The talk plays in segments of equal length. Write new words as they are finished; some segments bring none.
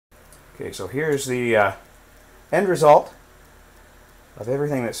Okay, so here's the end result of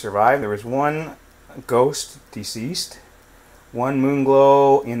everything that survived. There was one ghost deceased, one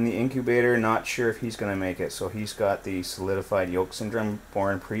moonglow in the incubator, not sure if he's going to make it. So he's got the solidified yolk syndrome,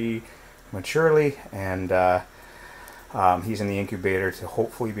 born prematurely, and he's in the incubator to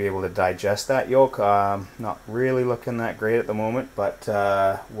hopefully be able to digest that yolk. Not really looking that great at the moment, but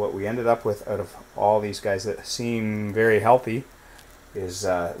what we ended up with out of all these guys that seem very healthy is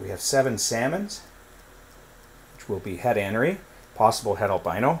we have 7 salmons, which will be het anery, possible het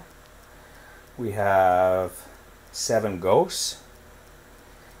albino. We have 7 ghosts,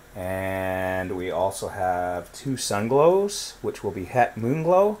 and we also have 2 sunglows, which will be het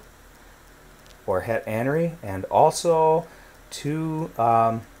moonglow or het anery, and also 2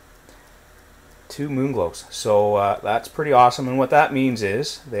 moonglows. So that's pretty awesome, and what that means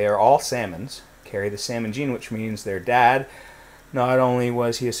is they are all salmons, carry the salmon gene, which means their dad, not only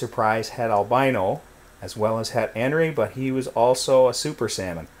was he a surprise het albino as well as het anery, but he was also a super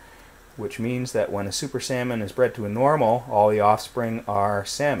salmon, which means that when a super salmon is bred to a normal, all the offspring are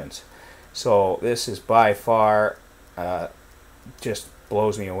salmons. So this is by far just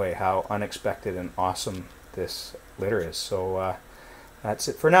blows me away how unexpected and awesome this litter is. So that's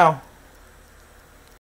it for now.